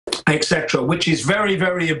etc., which is very,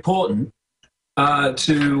 very important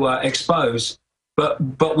to expose. But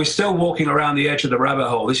we're still walking around the edge of the rabbit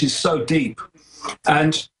hole. This is so deep.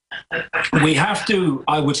 And we have to,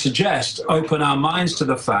 I would suggest, open our minds to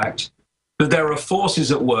the fact that there are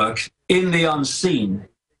forces at work in the unseen,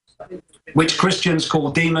 which Christians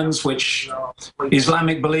call demons, which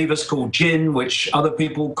Islamic believers call jinn, which other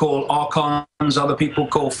people call archons, other people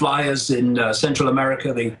call flyers in Central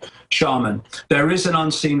America, the shaman. There is an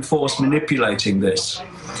unseen force manipulating this.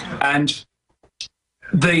 And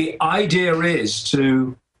the idea is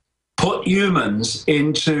to put humans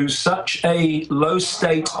into such a low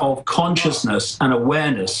state of consciousness and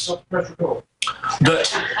awareness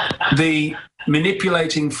that the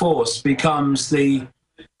manipulating force becomes the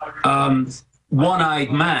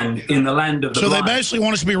one-eyed man in the land of the blind. So they basically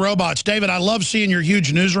want us to be robots. David, I love seeing your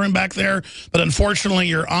huge newsroom back there, but unfortunately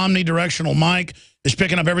your omnidirectional mic is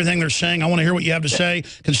picking up everything they're saying. I want to hear what you have to say.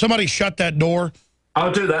 Can somebody shut that door?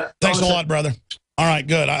 I'll do that. Thanks a lot, brother. All right,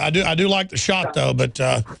 good. I do like the shot, though, but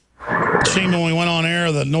it seemed when we went on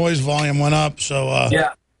air, the noise volume went up. So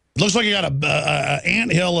yeah. Looks like you got a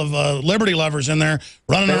anthill of liberty lovers in there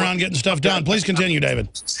running around getting stuff done. Please continue, David.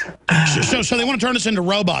 So they want to turn us into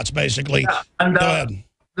robots, basically. Yeah, and go ahead.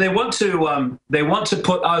 They want to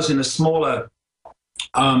put us in a smaller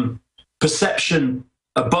perception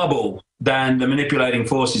bubble than the manipulating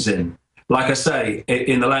forces in. Like I say,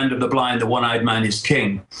 in the land of the blind, the one-eyed man is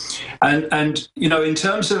king. And you know, in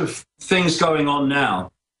terms of things going on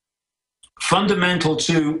now, fundamental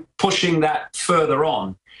to pushing that further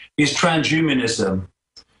on is transhumanism.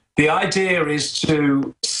 The idea is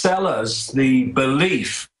to sell us the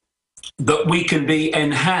belief that we can be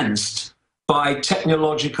enhanced by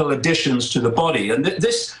technological additions to the body. And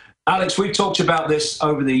this, Alex, we've talked about this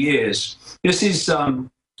over the years. This is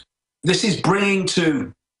bringing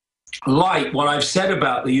to light what I've said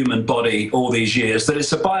about the human body all these years, that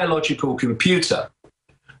it's a biological computer.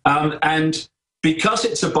 And because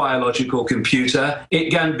it's a biological computer,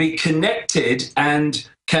 it can be connected and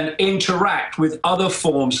can interact with other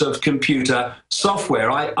forms of computer software,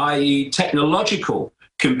 i.e. technological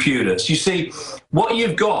computers. You see, what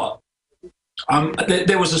you've got,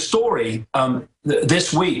 there was a story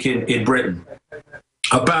this week in Britain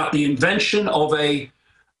about the invention of an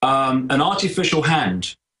artificial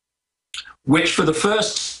hand, which for the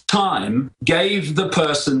first time gave the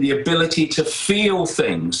person the ability to feel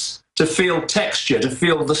things, to feel texture, to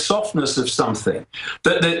feel the softness of something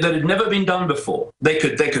that had never been done before. They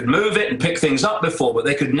could move it and pick things up before, but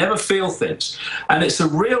they could never feel things. And it's a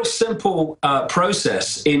real simple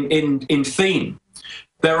process in theme.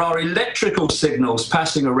 There are electrical signals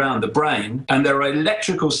passing around the brain, and there are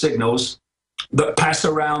electrical signals that pass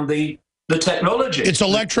around the technology. It's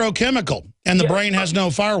electrochemical, and the brain has no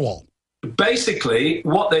firewall. Basically,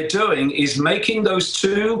 what they're doing is making those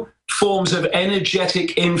two forms of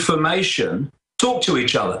energetic information talk to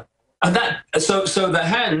each other. And so the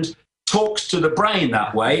hand talks to the brain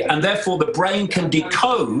that way, and therefore the brain can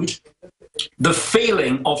decode the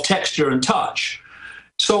feeling of texture and touch.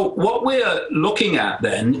 So what we're looking at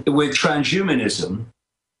then with transhumanism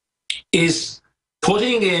is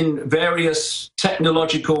putting in various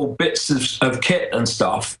technological bits of kit and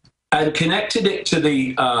stuff and connected it to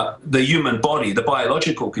the human body, the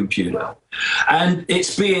biological computer. And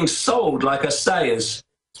it's being sold, like I say, as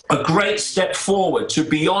a great step forward to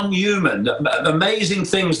beyond human, amazing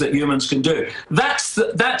things that humans can do. That's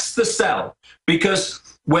the sell. Because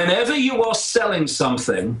whenever you are selling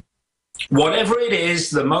something, whatever it is,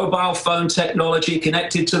 the mobile phone technology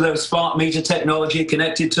connected to the smart meter technology,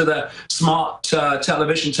 connected to the smart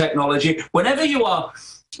television technology, whenever you are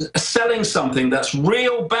selling something that's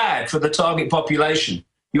real bad for the target population,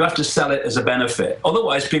 you have to sell it as a benefit.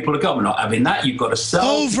 Otherwise, people are going, we're not having that. You've got to sell.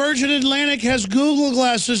 Oh, Virgin Atlantic has Google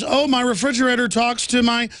glasses. Oh, my refrigerator talks to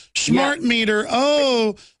my smart meter.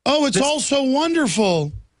 Oh, it's all so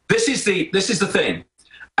wonderful. This is the thing.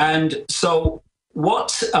 And so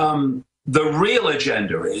what the real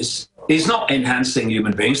agenda is not enhancing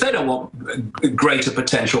human beings. They don't want greater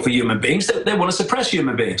potential for human beings. They want to suppress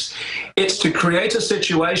human beings. It's to create a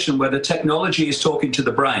situation where the technology is talking to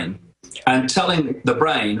the brain and telling the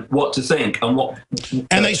brain what to think and what...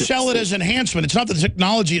 And they sell it as enhancement. It's not that the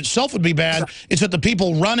technology itself would be bad. It's that the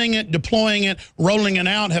people running it, deploying it, rolling it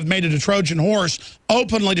out have made it a Trojan horse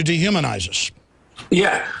openly to dehumanize us.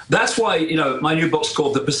 Yeah, that's why, you know, my new book's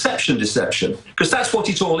called The Perception Deception, because that's what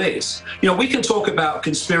it all is. You know, we can talk about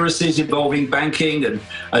conspiracies involving banking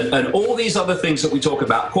and all these other things that we talk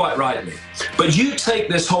about, quite rightly. But you take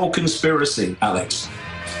this whole conspiracy, Alex,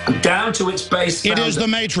 down to its base. It is the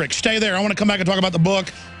Matrix. Stay there. I want to come back and talk about the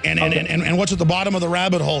book and what's at the bottom of the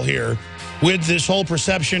rabbit hole here with this whole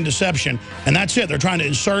perception deception. And that's it. They're trying to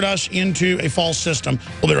insert us into a false system.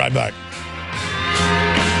 We'll be right back.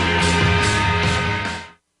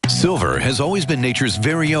 Silver has always been nature's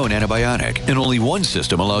very own antibiotic, and only one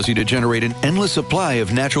system allows you to generate an endless supply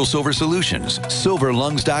of natural silver solutions.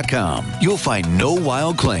 Silverlungs.com. You'll find no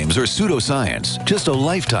wild claims or pseudoscience, just a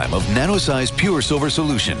lifetime of nano-sized pure silver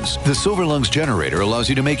solutions. The Silver Lungs generator allows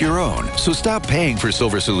you to make your own, so stop paying for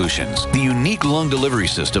silver solutions. The unique lung delivery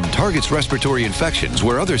system targets respiratory infections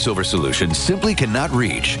where other silver solutions simply cannot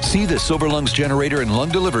reach. See the Silver Lungs generator and lung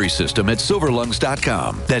delivery system at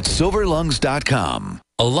silverlungs.com. That's silverlungs.com.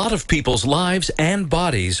 A lot of people's lives and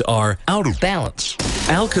bodies are out of balance.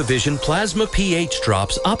 AlkaVision Plasma pH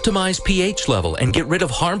drops optimize pH level and get rid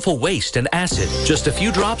of harmful waste and acid. Just a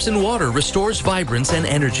few drops in water restores vibrance and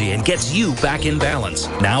energy and gets you back in balance.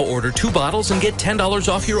 Now order 2 bottles and get $10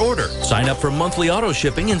 off your order. Sign up for monthly auto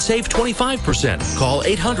shipping and save 25%. Call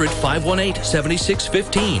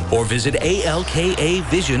 800-518-7615 or visit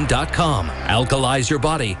alkavision.com. Alkalize your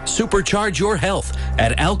body. Supercharge your health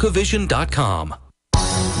at alkavision.com.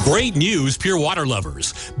 Great news, pure water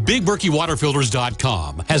lovers.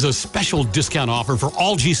 BigBerkeyWaterFilters.com has a special discount offer for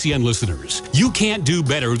all GCN listeners. You can't do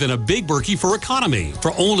better than a Big Berkey for economy.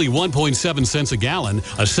 For only 1.7 cents a gallon,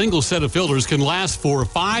 a single set of filters can last for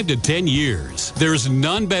 5 to 10 years. There's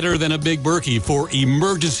none better than a Big Berkey for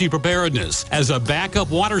emergency preparedness as a backup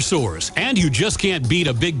water source. And you just can't beat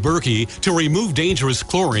a Big Berkey to remove dangerous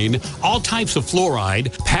chlorine, all types of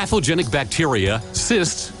fluoride, pathogenic bacteria,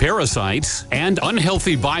 cysts, parasites, and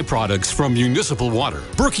unhealthy byproducts from municipal water.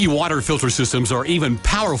 Berkey water filter systems are even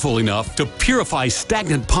powerful enough to purify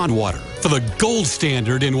stagnant pond water. For the gold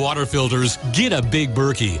standard in water filters, get a Big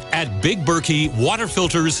Berkey at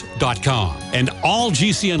BigBerkeyWaterFilters.com. And all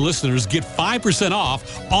GCN listeners get 5%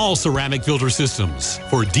 off all ceramic filter systems.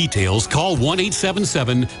 For details, call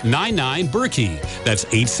 1-877-99-BERKEY. That's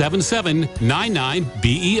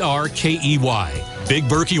 877-99-BERKEY. Big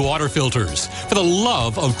Berkey Water Filters, for the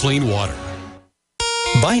love of clean water.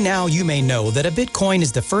 By now, you may know that a Bitcoin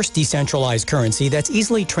is the first decentralized currency that's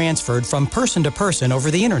easily transferred from person to person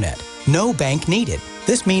over the internet. No bank needed.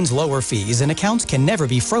 This means lower fees and accounts can never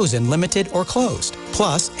be frozen, limited, or closed.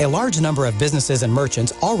 Plus, a large number of businesses and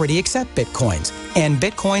merchants already accept Bitcoins, and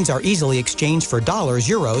Bitcoins are easily exchanged for dollars,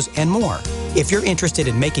 euros, and more. If you're interested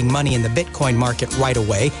in making money in the Bitcoin market right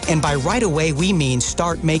away, and by right away we mean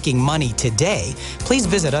start making money today, please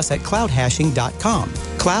visit us at cloudhashing.com.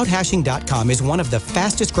 Cloudhashing.com is one of the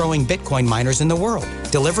fastest growing Bitcoin miners in the world,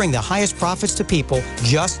 delivering the highest profits to people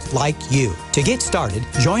just like you. To get started,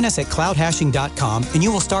 join us at cloudhashing.com and you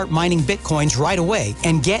will start mining Bitcoins right away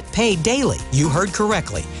and get paid daily. You heard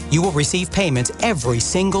correctly. You will receive payments every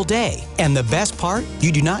single day. And the best part,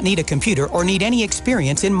 you do not need a computer or need any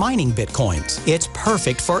experience in mining Bitcoins. It's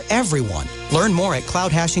perfect for everyone. Learn more at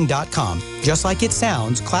cloudhashing.com. Just like it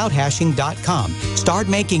sounds, cloudhashing.com. Start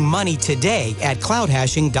making money today at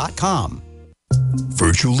cloudhashing.com.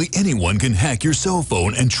 Virtually anyone can hack your cell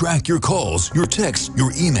phone and track your calls, your texts,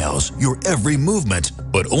 your emails, your every movement,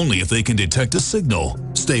 but only if they can detect a signal.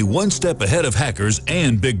 Stay one step ahead of hackers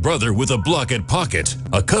and Big Brother with a Blockit Pocket,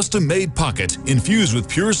 a custom-made pocket infused with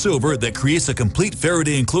pure silver that creates a complete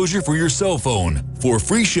Faraday enclosure for your cell phone. For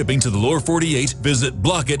free shipping to the lower 48, visit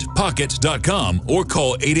blockitpocket.com or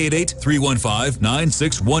call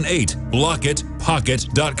 888-315-9618.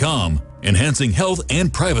 Blockitpocket.com, enhancing health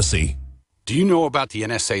and privacy. Do you know about the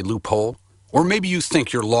NSA loophole? Or maybe you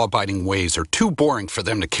think your law-abiding ways are too boring for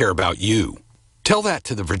them to care about you. Tell that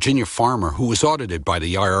to the Virginia farmer who was audited by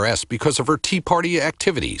the IRS because of her Tea Party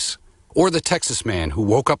activities. Or the Texas man who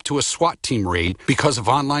woke up to a SWAT team raid because of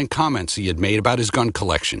online comments he had made about his gun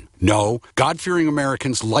collection. No, God-fearing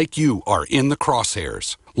Americans like you are in the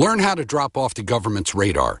crosshairs. Learn how to drop off the government's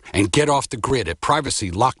radar and get off the grid at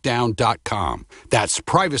privacylockdown.com. That's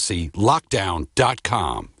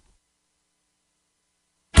privacylockdown.com.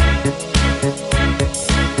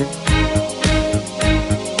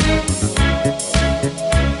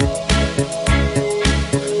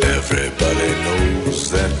 Everybody knows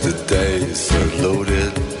that the dice are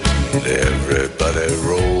loaded. Everybody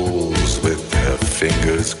rolls with their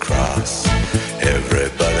fingers crossed.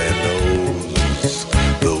 Everybody knows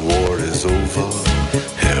the war is over.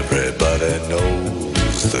 Everybody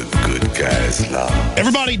knows the good guys lost.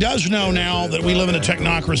 Everybody does know now that we live in a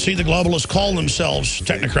technocracy. The globalists call themselves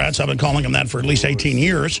technocrats. I've been calling them that for at least 18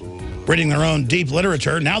 years, reading their own deep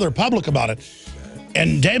literature. Now they're public about it.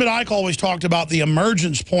 And David Icke always talked about the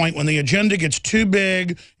emergence point when the agenda gets too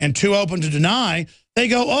big and too open to deny. they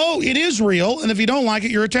go, oh, it is real, and if you don't like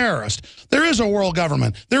it, you're a terrorist. There is a world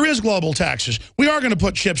government. There is global taxes. We are going to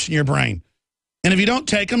put chips in your brain. And if you don't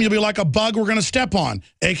take them, you'll be like a bug we're going to step on,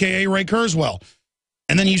 a.k.a. Ray Kurzweil.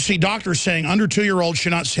 And then you see doctors saying under 2-year-olds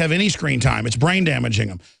should not have any screen time. It's brain damaging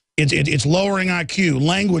them. It's lowering IQ.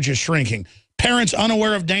 Language is shrinking. Parents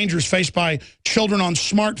unaware of dangers faced by children on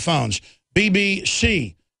smartphones.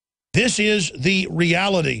 BBC. This is the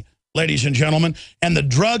reality, ladies and gentlemen. And the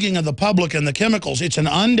drugging of the public and the chemicals, it's an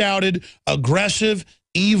undoubted, aggressive,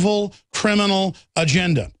 evil, criminal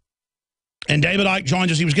agenda. And David Icke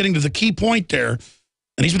joins us. He was getting to the key point there.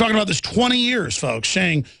 And he's been talking about this 20 years, folks,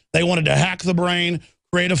 saying they wanted to hack the brain,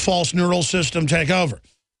 create a false neural system, take over.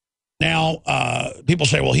 Now, people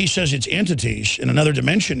say, well, he says it's entities in another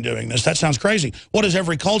dimension doing this. That sounds crazy. What does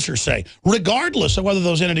every culture say? Regardless of whether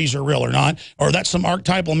those entities are real or not, or that's some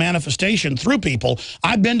archetypal manifestation through people.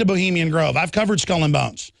 I've been to Bohemian Grove. I've covered Skull and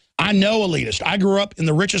Bones. I know elitist. I grew up in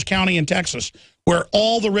the richest county in Texas where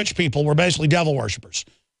all the rich people were basically devil worshippers.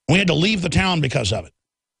 We had to leave the town because of it.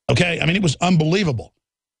 Okay? I mean, it was unbelievable.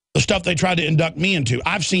 The stuff they tried to induct me into.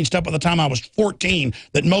 I've seen stuff by the time I was 14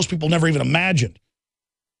 that most people never even imagined.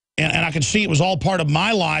 And I can see it was all part of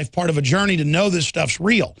my life, part of a journey to know this stuff's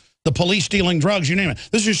real. The police stealing drugs, you name it.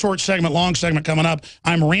 This is a short segment, long segment coming up.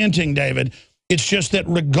 I'm ranting, David. It's just that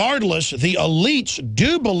regardless, the elites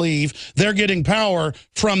do believe they're getting power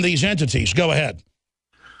from these entities. Go ahead.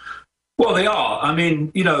 Well, they are. I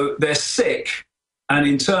mean, you know, they're sick. And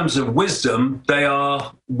in terms of wisdom, they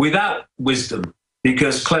are without wisdom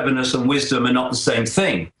because cleverness and wisdom are not the same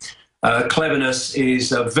thing. Cleverness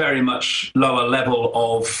is a very much lower level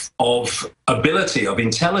of ability, of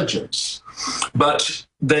intelligence. But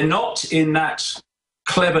they're not in that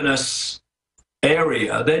cleverness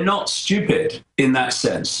area. They're not stupid in that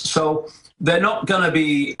sense. So they're not going to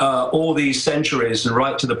be all these centuries and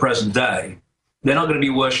right to the present day. They're not going to be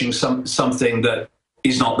worshiping something that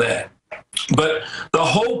is not there. But the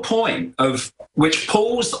whole point of which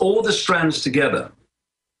pulls all the strands together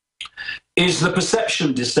is the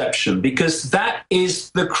perception deception, because that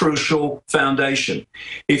is the crucial foundation.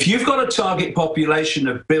 If you've got a target population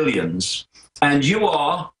of billions and you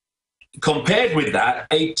are, compared with that,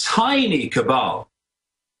 a tiny cabal,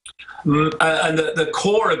 and the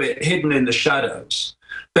core of it hidden in the shadows,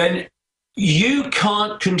 then you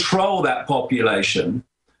can't control that population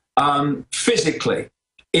physically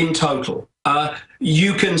in total.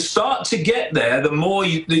 You can start to get there the more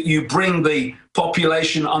that you bring the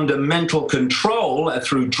population under mental control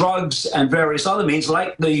through drugs and various other means,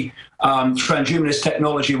 like the transhumanist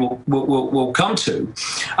technology will come to.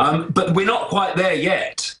 But we're not quite there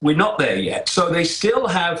yet. We're not there yet. So they still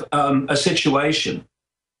have a situation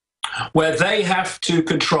where they have to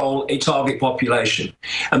control a target population.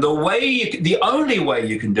 And the only way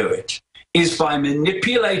you can do it is by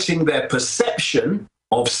manipulating their perception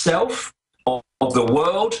of self, of the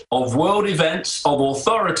world, of world events, of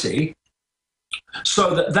authority,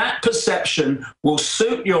 so that that perception will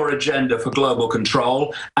suit your agenda for global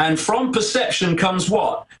control. And from perception comes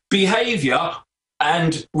what? Behavior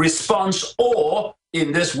and response, or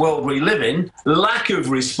in this world we live in, lack of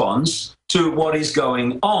response to what is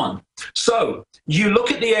going on. So you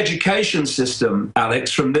look at the education system,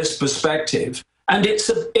 Alex, from this perspective, and it's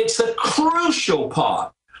a crucial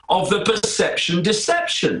part of the perception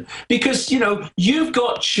deception, because, you know, you've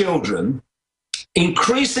got children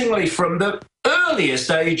increasingly from the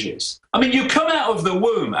earliest ages. I mean, you come out of the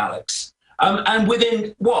womb, Alex, and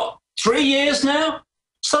within what, 3 years now,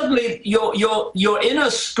 suddenly you're in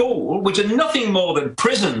a school, which are nothing more than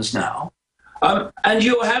prisons now, and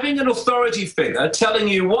you're having an authority figure telling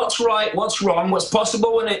you what's right, what's wrong, what's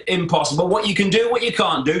possible and impossible, what you can do, what you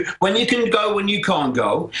can't do, when you can go, when you can't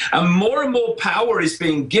go. And more power is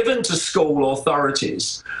being given to school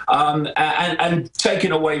authorities and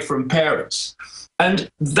taken away from parents. And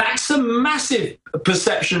that's a massive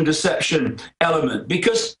perception deception element,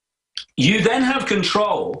 because you then have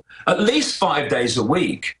control at least 5 days a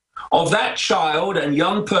week of that child and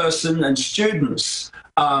young person and students'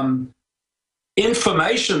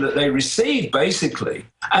 information that they receive, basically.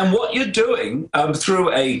 And what you're doing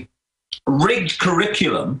through a rigged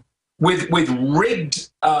curriculum with rigged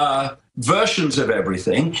versions of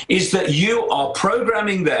everything is that you are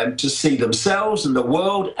programming them to see themselves and the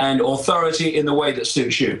world and authority in the way that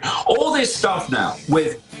suits you. All this stuff now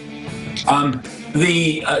with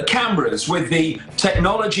the cameras, with the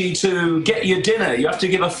technology to get your dinner, you have to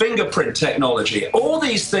give a fingerprint technology, all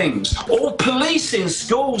these things, all police in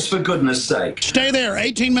schools, for goodness sake. Stay there.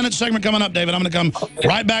 18-minute segment coming up, David. I'm going to come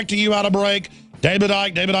right back to you out of break. David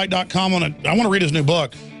Icke, davidicke.com. I want to read his new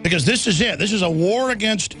book, because this is it. This is a war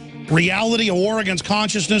against reality, a war against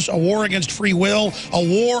consciousness, a war against free will, a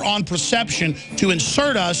war on perception to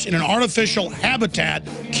insert us in an artificial habitat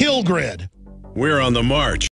kill grid. We're on the march.